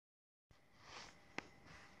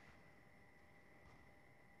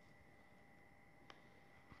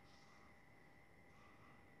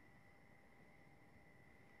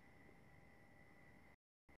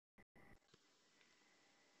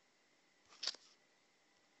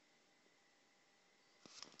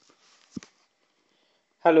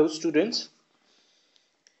Hello students,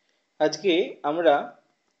 আজকে আমরা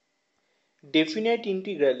definite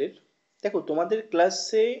ইন্টিগ্রালের দেখো তোমাদের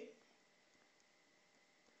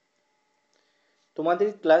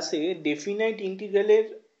ক্লাসে ডেফিনাইট ইন্টিগ্রালের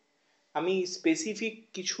আমি স্পেসিফিক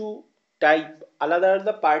কিছু টাইপ আলাদা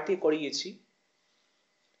আলাদা পার্টে করিয়েছি।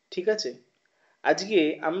 ঠিক আছে, আজকে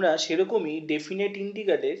আমরা সেরকমই ডেফিনাইট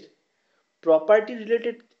ইন্টিগ্রালের প্রপার্টি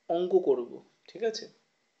রিলেটেড অঙ্ক করব। ঠিক আছে,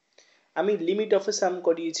 আমি লিমিট অফ এ সাম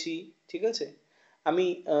করিয়েছি। ঠিক আছে, আমি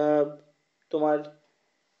তোমার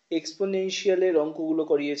এক্সপোনেনশিয়ালের অঙ্কগুলো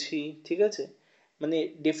করিয়েছি। ঠিক আছে, মানে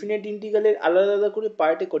ডেফিনেট ইন্টিগ্রালের আলাদা আলাদা করে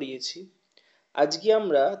পার্টে করিয়েছি। আজকে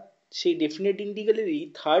আমরা সেই ডেফিনেট ইন্টিগ্রালেরই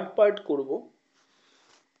থার্ড পার্ট করব,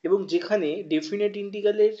 এবং যেখানে ডেফিনেট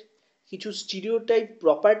ইন্টিগ্রালের কিছু স্টিরিওটাইপ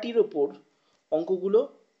প্রপার্টির ওপর অঙ্কগুলো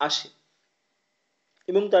আসে,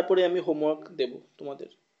 এবং তারপরে আমি হোমওয়ার্ক দেব তোমাদের।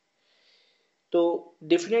 তো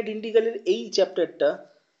ডেফিনেট ইন্টিগ্রালের এই চ্যাপ্টারটা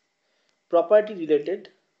property related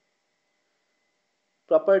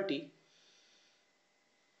property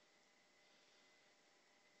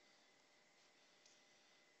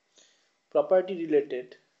property related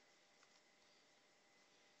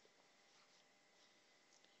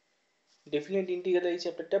definite ইন্টিগ্রালের এই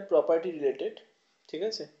চ্যাপ্টারটা প্রপার্টি রিলেটেড। ঠিক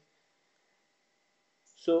আছে,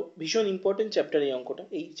 সো ভীষণ ইম্পর্টেন্ট চ্যাপ্টার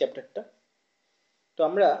এই চ্যাপ্টারটা। তো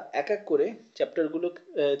আমরা এক এক করে চ্যাপ্টারগুলো,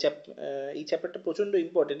 এই চ্যাপ্টারটা প্রচণ্ড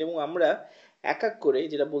ইম্পর্টেন্ট, এবং আমরা এক এক করে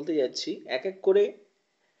যেটা বলতে যাচ্ছি, এক এক করে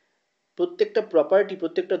প্রত্যেকটা প্রপার্টি,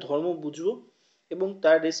 প্রত্যেকটা ধর্ম বুঝবো, এবং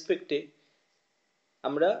তার রেসপেক্টে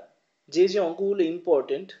আমরা যে যে অঙ্কগুলো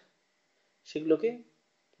ইম্পর্টেন্ট সেগুলোকে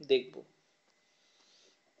দেখব।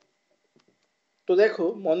 তো দেখো,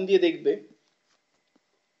 মন দিয়ে দেখবে।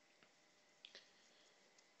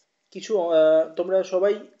 কিছু তোমরা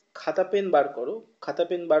সবাই খাতা পেন বার করো, খাতা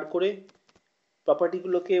পেন বার করে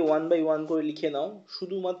প্রপার্টিগুলোকে ওয়ান বাই ওয়ান করে লিখে নাও।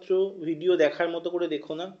 শুধুমাত্র ভিডিও দেখার মতো করে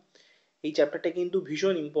দেখো না, এই চ্যাপ্টারটা কিন্তু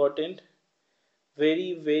ভীষণ important, very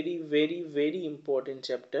very very very important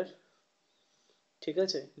chapter. ঠিক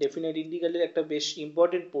আছে, ডেফিনেট ইন্টিগ্রালের একটা বেশ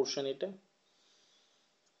ইম্পর্টেন্ট পোর্শন এটা।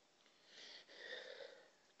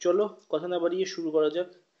 চলো কথা না বাড়িয়ে শুরু করা যাক।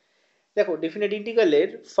 দেখো, ডেফিনেট ইন্টিগ্রালের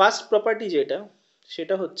ফার্স্ট প্রপার্টি যেটা,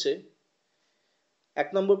 সেটা হচ্ছে 1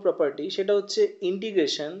 নম্বর প্রপার্টি, সেটা হচ্ছে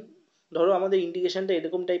ইন্টিগ্রেশন। ধরো আমাদের ইন্টিগ্রেশনটা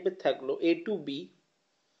এরকম টাইপের থাকলো, a to b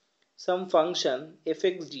some function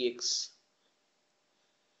fx dx।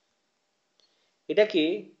 এটাকে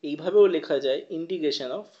এইভাবেও লেখা যায়, integration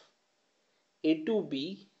of a to b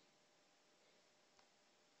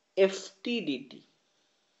ft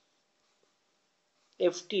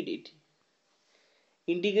dt।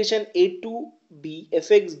 Integration a to b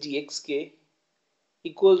fx dx K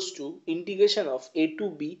equals to integration of a to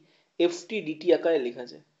b ft dt আকারে লেখা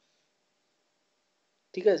যায়।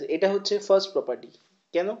 ঠিক আছে, এটা হচ্ছে ফার্স্ট প্রপার্টি।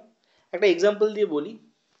 কেন? একটা এক্সাম্পল দিয়ে বলি।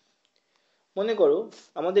 মনে করো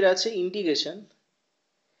আমাদের আছে integration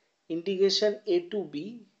a to b,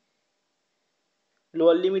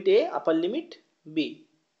 lower limit a upper limit b।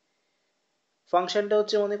 ফাংশনটা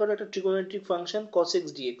হচ্ছে, মনে করো একটা trigonometric function cos x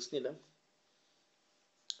dx নিলাম।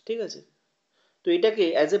 ঠিক আছে, তো এটাকে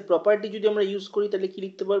অ্যাজ এ প্রপার্টি যদি আমরা ইউজ করি, তাহলে কি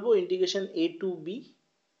লিখতে পারবো? Integration a to b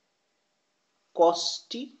cos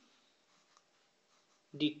t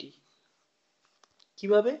dt।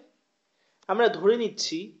 কিভাবে? আমরা ধরে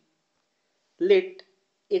নিচ্ছি লেট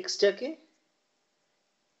এক্সটাকে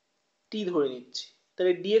t ধরে নিচ্ছি,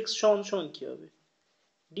 তাহলে dx সমান সমান কি হবে?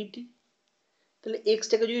 dt। তাহলে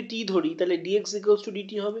এক্সটাকে যদি t ধরি, তাহলে dx ইকুয়ালস টু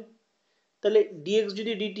dt হবে। তাহলে dx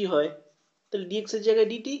যদি dt হয়, তাহলে dx এর জায়গায়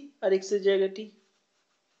dt আর x এর জায়গায় t।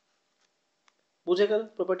 বোঝা গেল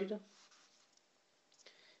প্রপার্টিটা?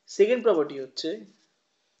 সেকেন্ড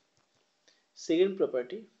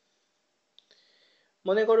প্রপার্টি,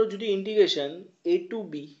 মনে করো যদি integration a to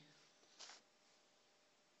b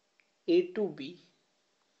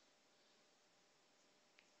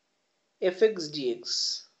fx dx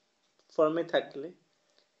ফর্মে থাকলে,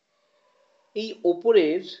 এই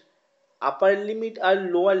ওপরের আপার লিমিট আর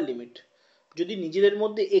লোয়ার লিমিট যদি নিজেদের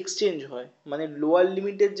মধ্যে এক্সচেঞ্জ হয়, মানে লোয়ার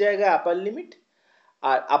লিমিটের জায়গায় আপার লিমিট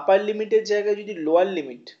আর আপার লিমিটের জায়গায় যদি লোয়ার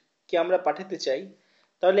লিমিট কে আমরা পাঠাতে চাই,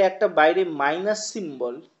 তাহলে একটা বাইরে মাইনাস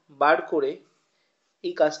সিম্বল বার করে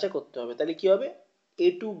এই কাজটা করতে হবে। তাহলে কি হবে? a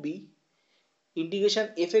to b integration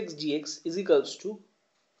fx dx is equals two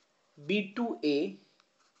b to a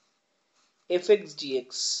fx dx।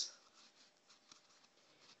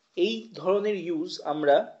 এই ধরনের ইউজ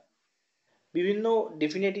আমরা বিভিন্ন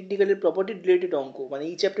ডেফিনেট ইন্টিগ্রালের প্রপার্টি রিলেটেড অঙ্ক, মানে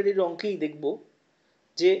এই চ্যাপ্টারের অঙ্কেই দেখব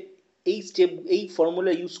যে এই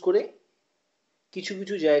ফর্মুলা ইউজ করে কিছু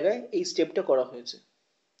কিছু জায়গায় এই স্টেপটা করা হয়েছে।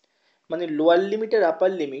 মানে লোয়ার লিমিট আর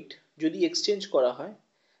আপার লিমিট যদি এক্সচেঞ্জ করা হয়,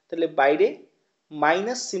 তাহলে বাইরে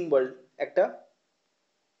মাইনাস সিম্বল একটা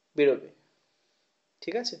বেরোবে।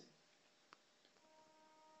 ঠিক আছে,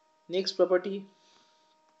 next property,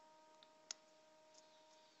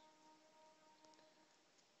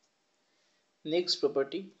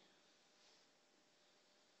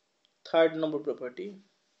 third number property,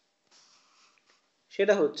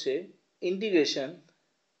 সেটা হচ্ছে integration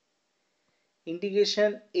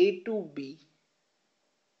a to b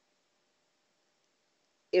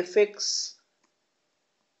fx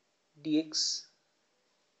dx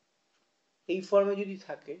এই ফর্মে যদি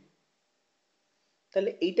থাকে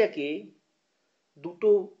তাহলে এইটাকে দুটো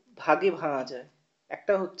ভাগে ভাঙা যায়।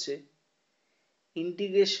 একটা হচ্ছে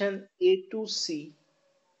integration a to c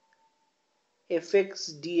fx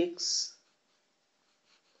dx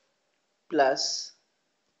plus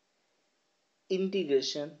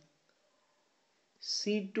integration c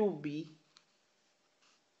to b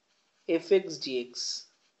fx dx।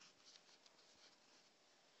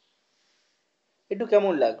 একটু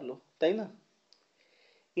কেমন লাগলো তাই না?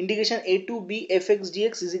 Integration a to b fx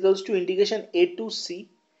dx is equals to integration a to c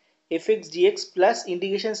fx dx plus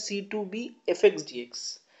integration c to b fx dx।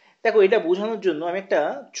 দেখো, এটা বোঝানোর জন্য আমি একটা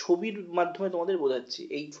ছবির মাধ্যমে তোমাদের বোঝাচ্ছি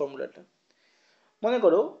এই ফর্মুলাটা। মনে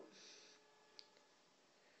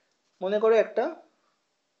করো একটা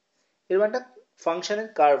এরকম একটা ফাংশনের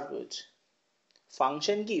কার্ভ রয়েছে।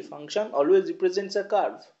 ফাংশন কি? ফাংশন অলওয়েজ রিপ্রেজেন্টস আ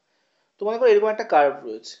কার্ভ। তো মনে করো এরকম একটা কার্ভ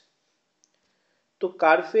রয়েছে। তো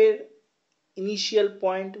কার্ভের ইনিশিয়াল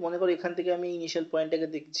পয়েন্ট, মনে করো এখান থেকে আমি ইনিশিয়াল পয়েন্টটাকে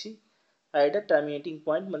দেখছি, আর এটা টার্মিনেটিং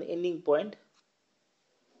পয়েন্ট মানে এন্ডিং পয়েন্ট,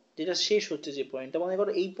 যেটা শেষ হচ্ছে যে পয়েন্টটা, মনে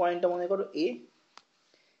করো এই পয়েন্টটা মনে করো এ,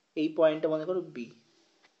 এই পয়েন্টটা মনে করো বি।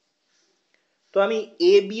 তো আমি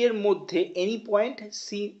এ বি এর মধ্যে এনি পয়েন্ট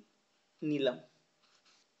সি নিলাম।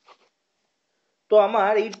 তো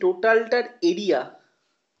আমার এই টোটালটার এরিয়া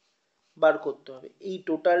বার করতে হবে, এই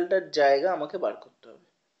টোটালটার জায়গা আমাকে বার করতে হবে।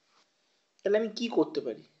 তাহলে আমি কি করতে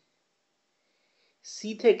পারি? সি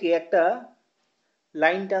থেকে একটা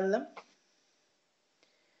লাইন টানলাম,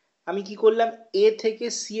 আমি কি করলাম, এ থেকে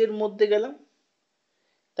সি এর মধ্যে গেলাম,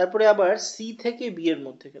 তারপরে আবার সি থেকে বি এর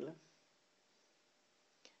মধ্যে গেলাম।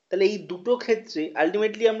 তাহলে এই দুটো ক্ষেত্রে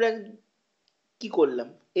আলটিমেটলি আমরা কি করলাম?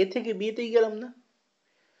 এ থেকে বি তেই গেলাম না?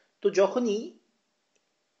 তো যখনই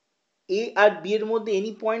এ আর বি এর মধ্যে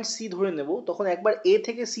এনি পয়েন্ট সি ধরে নেব, তখন একবার এ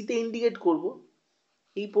থেকে সি তে ইন্ডিকেট করব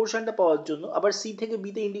এই পোর্শনটা পাওয়ার জন্য, আবার সি থেকে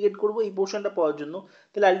বি তে ইন্ডিকেট করব এই পোর্শনটা পাওয়ার জন্য।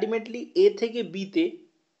 তাহলে আলটিমেটলি এ থেকে বি তে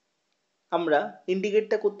আমরা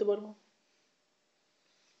ইন্ডিকেটটা করতে পারবো।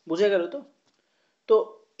 বোঝা গেল তো? তো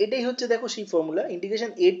এটাই হচ্ছে, দেখো সেই formula,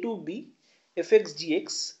 integration a to b fx dx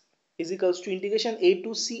is equals to integration a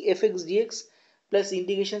to c fx dx plus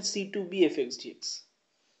integration c to b fx dx।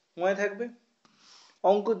 মনে থাকবে?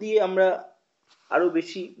 অঙ্ক দিয়ে আমরা আরো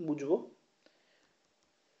বেশি বুঝবো।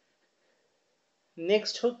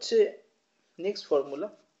 নেক্সট হচ্ছে next formula,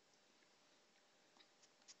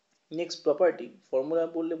 next property. Formula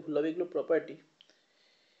বললে ভুল হবে, এগুলো প্রপার্টি।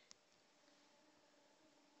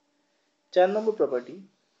 4 নম্বর প্রপার্টি,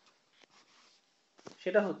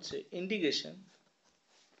 সেটা হচ্ছে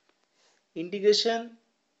integration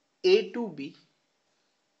a to b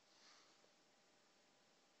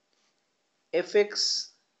fx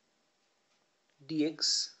dx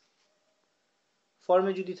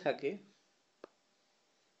ফর্মে যদি থাকে,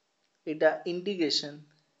 এটা integration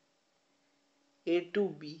a to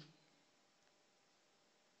b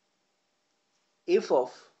f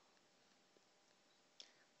of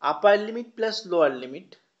upper limit plus lower limit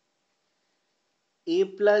a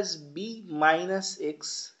plus b minus x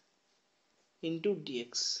into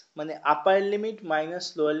dx, মানে আপার limit minus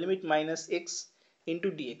lower limit minus x into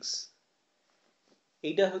dx.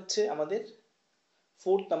 এইটা হচ্ছে আমাদের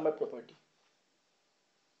 4th number property.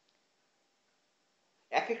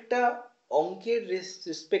 এক একটা অঙ্কের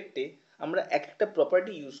রেসপেক্টে আমরা এক একটা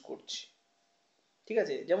প্রপার্টি ইউজ করছি। ঠিক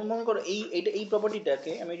আছে, যেমন মনে করো এই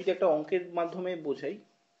প্রপার্টিটাকে আমি যদি একটা অঙ্কের মাধ্যমে বোঝাই,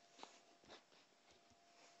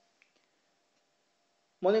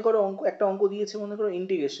 মনে করো একটা অঙ্ক দিয়েছে, মনে করো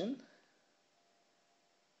ইন্টিগ্রেশন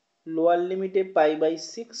লোয়ার লিমিটে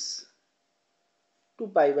π/6 টু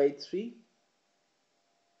π/3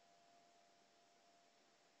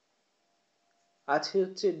 আছে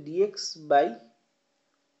হচ্ছে dx by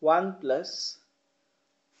 1 plus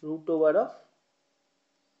root over of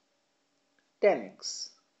 10x।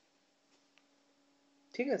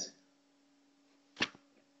 ঠিক আছে,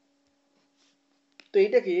 তো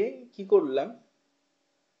এটাকে কি করলাম,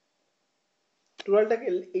 টোটালটাকে,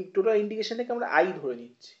 এই টোটাল ইন্টিগ্রেশনটাকে আমরা আই ধরে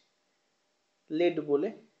নিচ্ছি, লেট বলে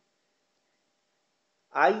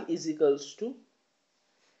I is equals to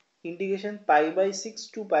integration π/6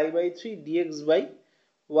 to π/3 dx by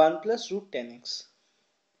one plus root ten x.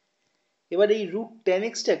 এবার এই রুট টেন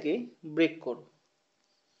এক্সটাকে ব্রেক করো,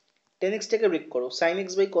 টেন এক্সটাকে ব্রেক করো, সাইন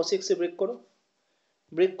এক্স বাই কস এক্সে ব্রেক করো।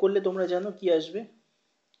 ব্রেক করলে তোমরা জানো কি আসবে,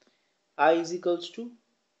 I is equals two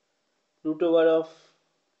root over of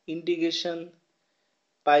integration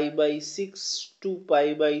pi by 6 to pi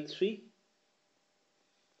by 3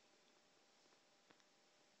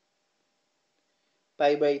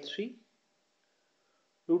 pi by 3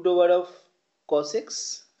 root over of cos x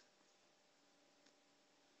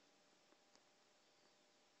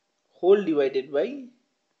whole divided by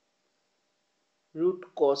root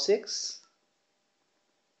cos x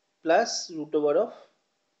plus root over of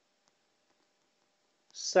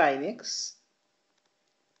sin x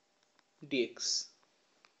dx।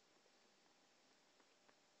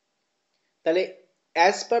 তাহলে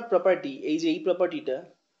as per property, এই যে এই প্রপার্টিটা,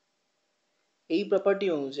 এই property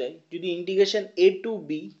অনুযায়ী যদি integration a two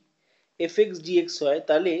b fx dx হয়,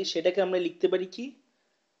 তাহলে সেটাকে আমরা লিখতে পারি কি,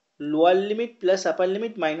 লোয়ার লিমিট প্লাস আপার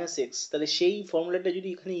লিমিট মাইনাস এক্স। তাহলে সেই ফর্মুলাটা যদি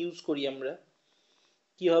এখানে ইউজ করি আমরা,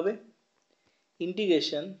 কি হবে,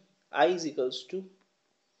 integration I is equals two,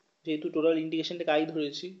 যেহেতু টোটাল ইন্টিগ্রেশনটাকে আই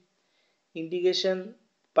ধরেছি, integration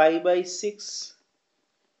pi by six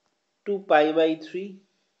two pi by three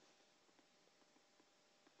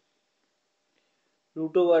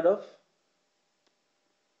root over of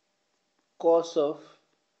cos of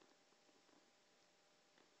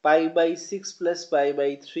pi by 6 plus pi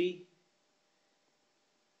by 3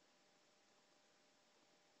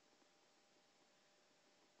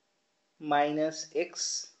 minus x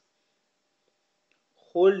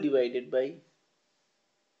whole divided by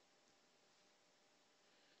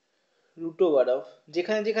root over of,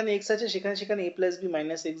 যেখানে যেখানে x আছে সেখানে সেখানে a plus b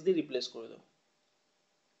minus x দিয়ে replace করে দাও,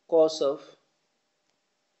 cos of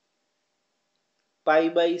pi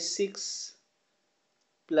by 6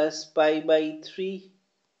 plus pi by 3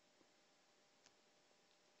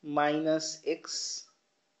 minus x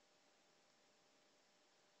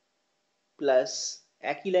plus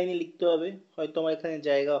একই লাইনে লিখতে হবে, হয়তো আমার এখানে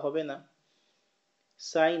জায়গা হবে না,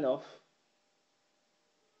 সাইন অফ,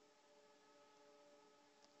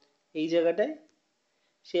 এই জায়গাটায়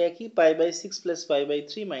সে একই pi by six plus pi by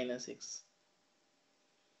three minus x,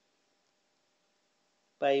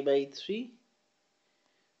 pi by three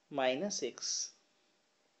minus x,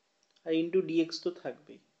 R into dx তো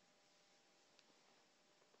থাকবেই।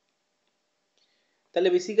 তাহলে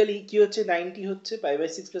বেসিক্যালি কি হচ্ছে, 90 হচ্ছে, pi by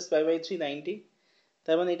six plus pi by three 90,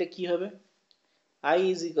 তার মানে এটা কি হবে, I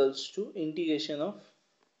is equals to integration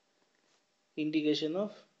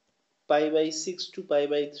of pi by 6 to pi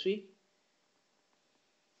by 3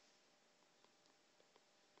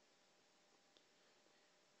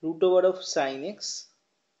 root over of sin x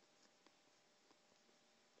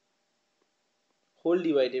whole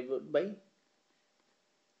divided by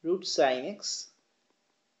root sin x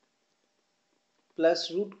plus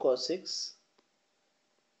root cos x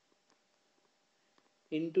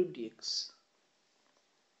into dx।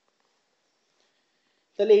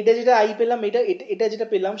 তাহলে এটা যেটা I পেলাম, এটা এটা যেটা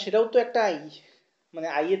পেলাম সেটাও তো একটা আই, মানে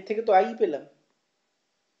আই এর থেকে তো আই পেলাম,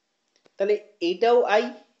 তাহলে এইটাও আই,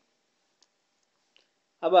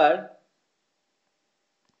 আবার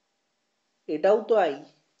এটাও তো আই,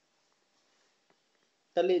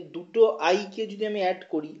 তাহলে দুটো আই কে যদি আমি অ্যাড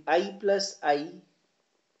করি, আই প্লাস আই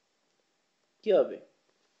কি হবে,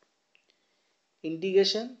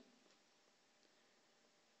 integration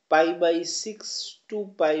pi by six two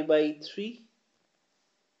pi by three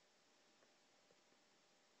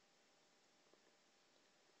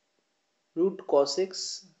root cos x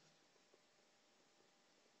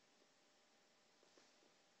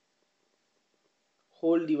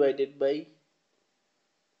whole divided by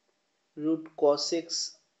root cos x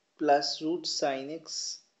plus root sin x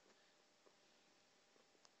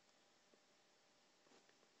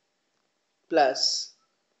plus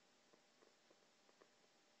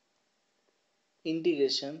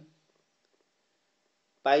integration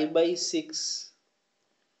pi by 6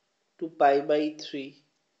 to pi by 3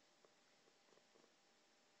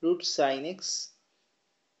 root sin x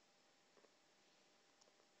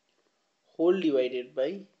whole divided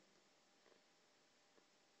by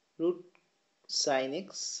root sin x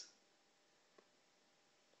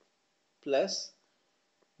plus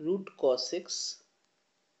root cos x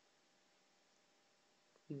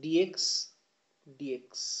dx dx।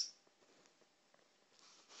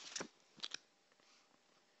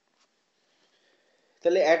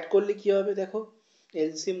 তাহলে add করলে কি হবে দেখো,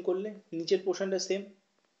 LCM করলে নিচের পোর্শনটা same,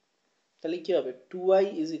 তাহলে কি হবে, 2i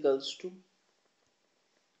is equals to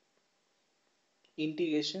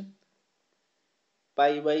integration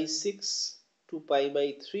pi by 6 to pi by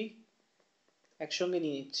 3 একসঙ্গে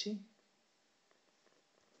নিয়ে নিচ্ছি,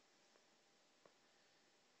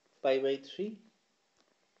 π/3,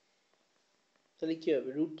 তাহলে কি হবে,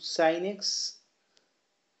 root sine x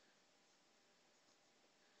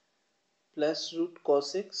plus root cos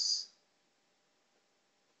x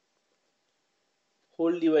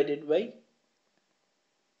whole divided by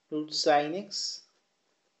root sine x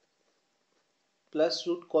plus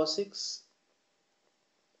root cos x,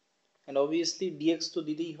 and obviously dx তো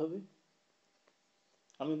দিতেই হবে,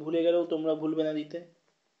 আমি ভুলে গেলেও তোমরা ভুলবে না দিতে।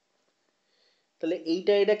 তাহলে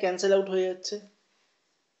এইটা এটা ক্যান্সেল আউট হয়ে যাচ্ছে,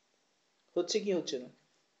 হচ্ছে কি হচ্ছে না,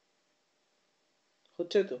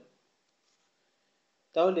 হচ্ছে তো।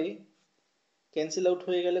 তাহলে ক্যান্সেল আউট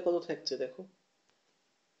হয়ে গেলে কত থাকছে দেখো,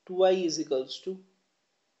 2i is equals to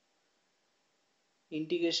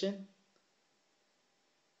integration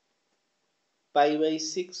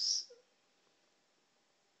π/6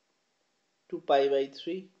 to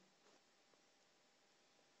π/3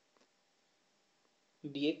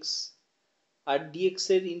 dx, R dx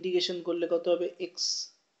এর ইন্টিগ্রেশন করলে কত হবে, x,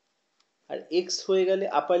 আর x হয়ে গেলে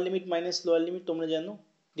আপার লিমিট মাইনাস লোয়ার লিমিট, তোমরা জানো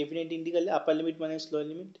ডেফিনেট ইন্টিগ্রালে আপার লিমিট মাইনাস লোয়ার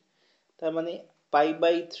লিমিট, তার মানে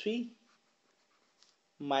π/3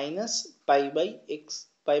 মাইনাস π/x,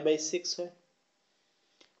 π/6 হয়।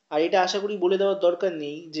 আর এটা আশা করি বলে দেওয়ার দরকার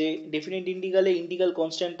নেই যে ডেফিনেট ইন্টিগ্রালে ইন্টিগ্রাল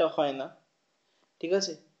কনস্ট্যান্টটা হয় না, ঠিক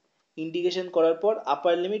আছে, ইন্টিগ্রেশন করার পর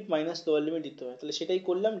আপার লিমিট মাইনাস লোয়ার লিমিট দিতে হয়, তাহলে সেটাই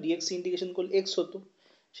করলাম, ডিএক্স ইন্টিগ্রেশন করলে এক্স হতো,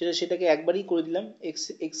 সেটাকে একবারই করে দিলাম,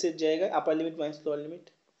 এক্স এর জায়গায় আপার লিমিট মাইনাস লোয়ার লিমিট।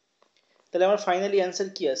 তাহলে আমার ফাইনালি অ্যান্সার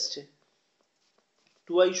কি আসছে,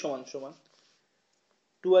 2i সমান সমান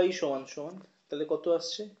 2i সমান সমান, তাহলে কত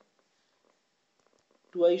আসছে,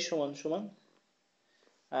 2i সমান সমান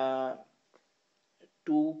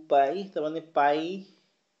 2 পাই, তার মানে পাই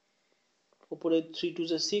উপরে 3 2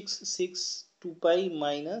 6 6, 2 পাই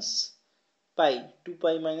মাইনাস পাই, 2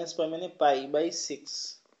 পাই মাইনাস পাই মানে π/6,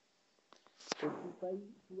 so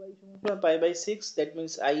 2i সমান π/6, that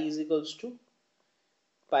means I is equals to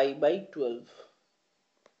π/12।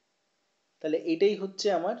 তাহলে এটাই হচ্ছে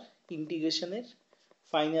আমার ইন্টিগ্রেশনের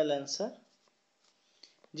ফাইনাল অ্যান্সার,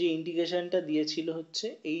 যে ইন্টিগ্রেশনটা দিয়েছিল হচ্ছে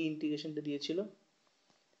এই ইন্টিগ্রেশনটা দিয়েছিল,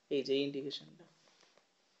 এই যে ইন্টিগ্রেশনটা।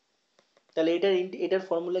 তাহলে এটার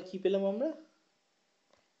ফর্মুলা কি পেলাম আমরা,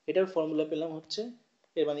 এটার ফর্মুলা পেলাম হচ্ছে,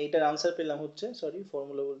 এর মানে এটার আনসার পেলাম হচ্ছে, সরি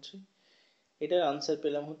ফর্মুলা বলছি, এটার আনসার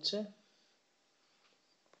পেলাম হচ্ছে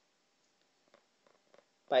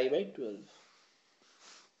π/12।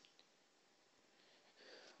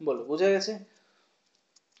 বলো বোঝা গেছে,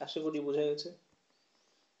 আশা করি বোঝা গেছে।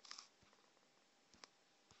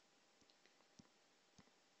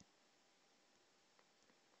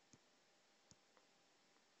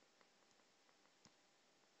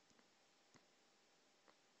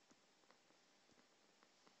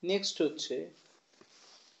 নেক্সট হচ্ছে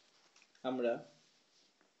আমরা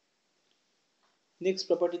নেক্সট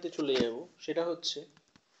প্রপার্টিতে চলে যাব, সেটা হচ্ছে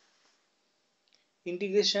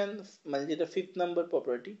ইন্টিগ্রেশন, মানে যেটা 5th number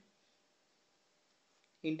property,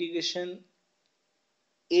 integration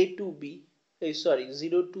a to b, এই sorry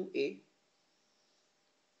 0 to a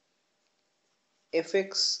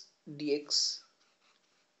fx dx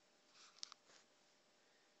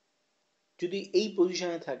যদি এই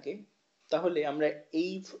পজিশনে থাকে, তাহলে আমরা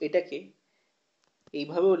এটাকে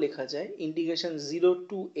এইভাবেও লেখা যায়, integration 0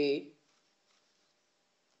 to a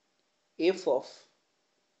f of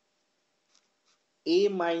a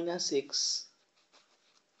minus x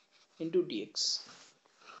into dx,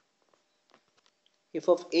 f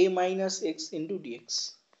of a minus x into dx।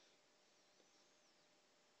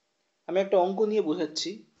 আমি একটা অঙ্ক নিয়ে বোঝাচ্ছি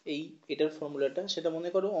এটার ফর্মুলাটা, সেটা মনে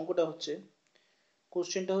করো অঙ্কটা হচ্ছে,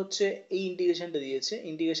 কোশ্চেনটা হচ্ছে এই ইন্টিগ্রেশনটা দিয়েছে,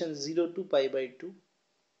 integration 0 to π/2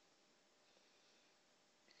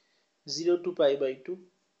 0 to π/2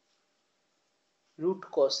 root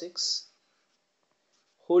cos x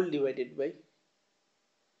whole divided by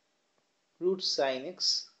root sin x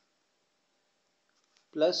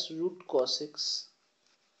plus root cos x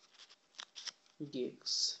dx।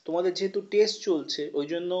 তোমাদের যেহেতু টেস্ট চলছে ওই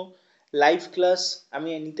জন্য লাইভ ক্লাস আমি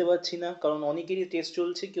নিতে পারছি না, কারণ অনেকেরই টেস্ট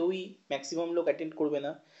চলছে, কেউই ম্যাক্সিমাম লোক অ্যাটেন্ড করবে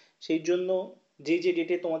না, সেই জন্য যে যে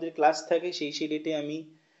ডেটে তোমাদের ক্লাস থাকে সেই ডেটে আমি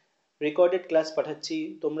রেকর্ডেড ক্লাস পাঠাচ্ছি।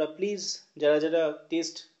 তোমরা প্লিজ যারা যারা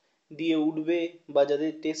টেস্ট দিয়ে উঠবে বা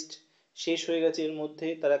যাদের টেস্ট শেষ হয়ে গেছে এর মধ্যে,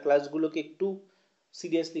 তারা ক্লাসগুলোকে একটু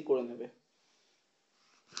সিরিয়াসলি করে নেবে।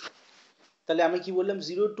 তাহলে আমি কি বললাম,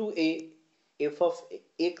 0 to a f of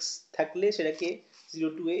x থাকলে সেটাকে 0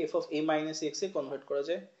 to a f of a minus x A convert করা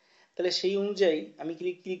যায়, তাহলে সেই অনুযায়ী আমি কি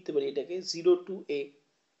লিখতে পারি এটাকে 0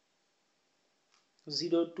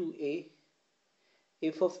 to a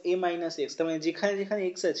f of a minus x, তার মানে যেখানে যেখানে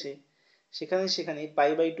x আছে সেখানে সেখানে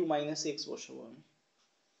পাই/2 মাইনাস এক্স বসাবো আমি।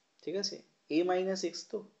 ঠিক আছে, এ মাইনাস এক্স,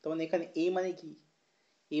 তো তার মানে এখানে এ মানে কি,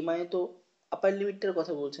 এ মানে তো আপার লিমিটটার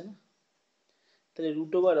কথা বলছে না। তাহলে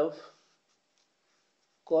root over of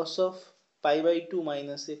cos of পাই/2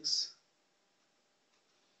 minus x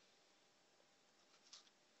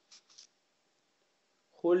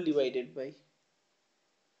whole divided by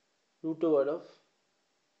root over of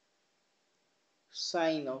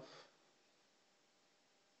sine of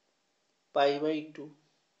pi/2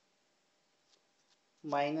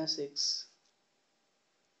 minus x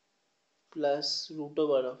plus root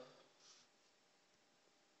over of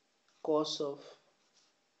cos of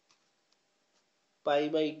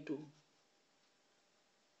pi/2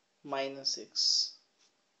 minus x।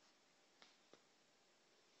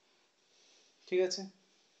 ঠিক আছে,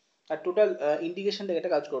 আর টোটাল ইন্টিগ্রেশনটাকে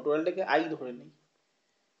একটা কাজ করো, টোটালটাকে আই ধরে নিই,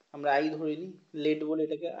 আমরা আই ধরে নিই, লেট বলে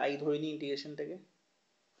এটাকে আই ধরে নিই, ইন্টিগ্রেশনটাকে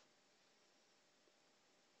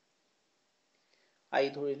আই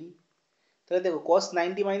ধরে নিই। তাহলে দেখো cos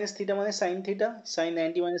 90 মাইনাস থিটা মানে sine theta, sign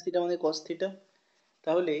 90 minus theta মানে cos থিটা।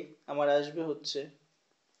 তাহলে আমার আসবে হচ্ছে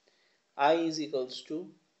I is equals to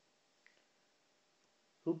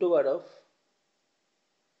root over of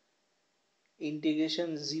integration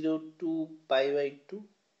 0 to pi/2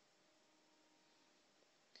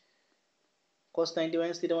 cos 90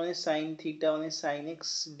 minus theta মানে sin theta মানে sin x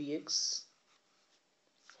dx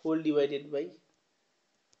whole divided by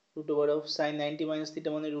root over of sin 90 minus theta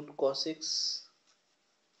মানে root cos x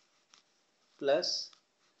plus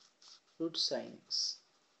root sin x।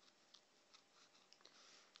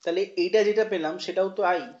 তাহলে এইটা যেটা পেলাম সেটাও তো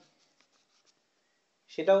I,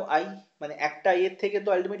 সেটাও আই, মানে একটা আই এর থেকে তো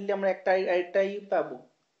আলটিমেটলি আমরা একটা আই আরেকটা আই পাবো।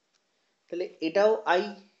 তাহলে এটাও আই,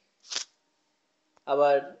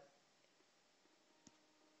 আবার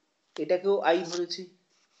এটাকেও আই ধরেছি,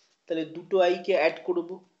 তাহলে দুটো আই কে অ্যাড করব,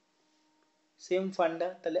 সেম ফান্ডা।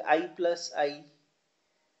 তাহলে আই প্লাস আই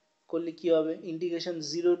করলে কি হবে, ইন্টিগ্রেশন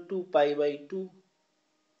 0 টু pi/2,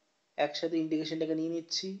 একসাথে ইন্টিগ্রেশনটাকে নিয়ে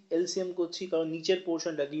নিচ্ছি, এলসিএম করছি কারণ নিচের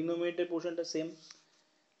পোর্শনটা ডিনোমিনেটর পোর্শনটা সেম।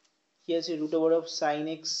 কি আছে, root over of sine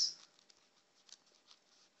x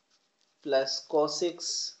plus cos x,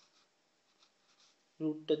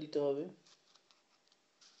 রুটটা দিতে হবে,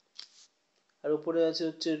 আর উপরে আছে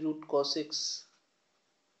হচ্ছে root cos x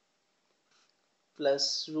plus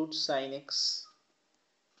root sine x.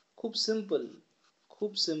 খুব সিম্পল,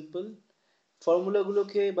 খুব সিম্পল।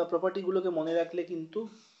 ফর্মুলাগুলোকে বা প্রপার্টিগুলোকে মনে রাখলে কিন্তু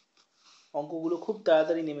অঙ্কগুলো খুব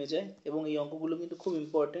তাড়াতাড়ি নেমে যায়, এবং এই অঙ্কগুলো কিন্তু খুব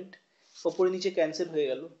ইম্পর্টেন্ট। ওপরে নিচে ক্যান্সেল হয়ে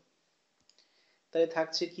গেল, তাহলে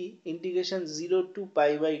থাকছে কি, integration 0 two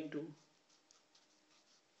pi/2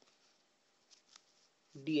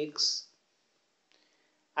 dx,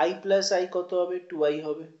 I plus I কত হবে, 2i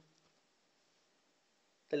হবে।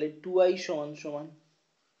 তাহলে 2i সমান সমান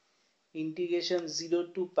ইন্টিগ্রেশন 0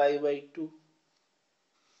 টু pi/2,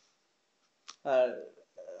 আর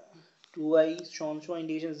 2i সমান সমান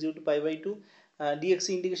integration 0 two pi/2 dx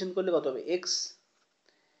integration করলে কত হবে, x,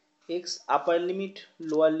 x আপার limit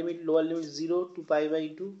lower limit, lower limit 0 two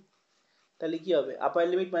pi/2, তাহলে কি হবে, আপার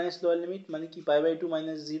লিমিট মাইনাস লোয়ার লিমিট মানে কি, pi/2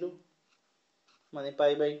 মাইনাস 0 মানে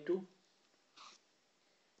pi/2।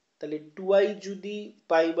 তাহলে 2i যদি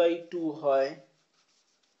pi/2 হয়,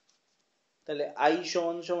 তাহলে i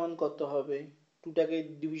সমান সমান কত হবে, 2টাকে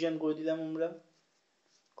ডিভিশন করে দিলাম আমরা,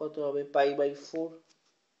 কত হবে pi/4।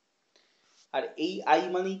 আর এই i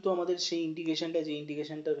মানেই তো আমাদের সেই ইন্টিগ্রেশনটা, যে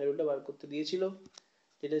ইন্টিগ্রেশনটার ভ্যালুটা বার করতে দিয়েছিল,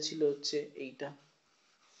 যেটা ছিল হচ্ছে এইটা,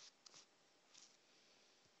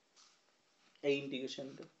 এই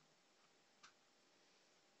ইন্টিগ্রেশনটা।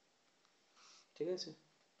 ঠিক আছে,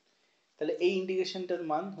 তাহলে এই ইন্টিগ্রেশনটার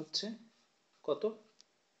মান হচ্ছে কত,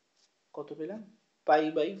 কত পেলাম,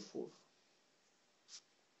 pi/4।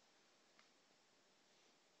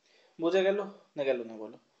 বোঝা গেল না, গেল না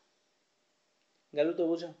বলো, গেল তো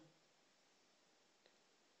বোঝা।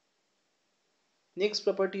 নেক্সট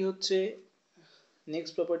প্রপার্টি হচ্ছে,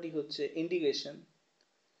 নেক্সট প্রপার্টি হচ্ছে ইন্টিগ্রেশন।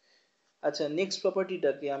 আচ্ছা, নেক্সট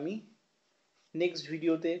প্রপার্টিটাকে আমি নেক্সট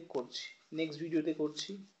ভিডিওতে করছি, নেক্সট ভিডিওতে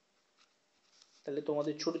করছি, তাহলে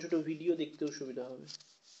তোমাদের ছোট ছোট ভিডিও দেখতেও সুবিধা হবে।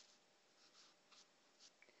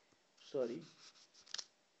 সরি,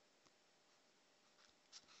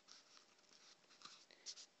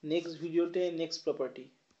 নেক্সট ভিডিওতে নেক্সট প্রপার্টি।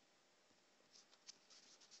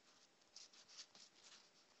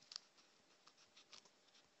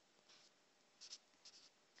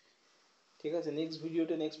 ঠিক আছে, নেক্সট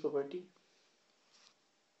ভিডিওতে নেক্সট প্রপার্টি।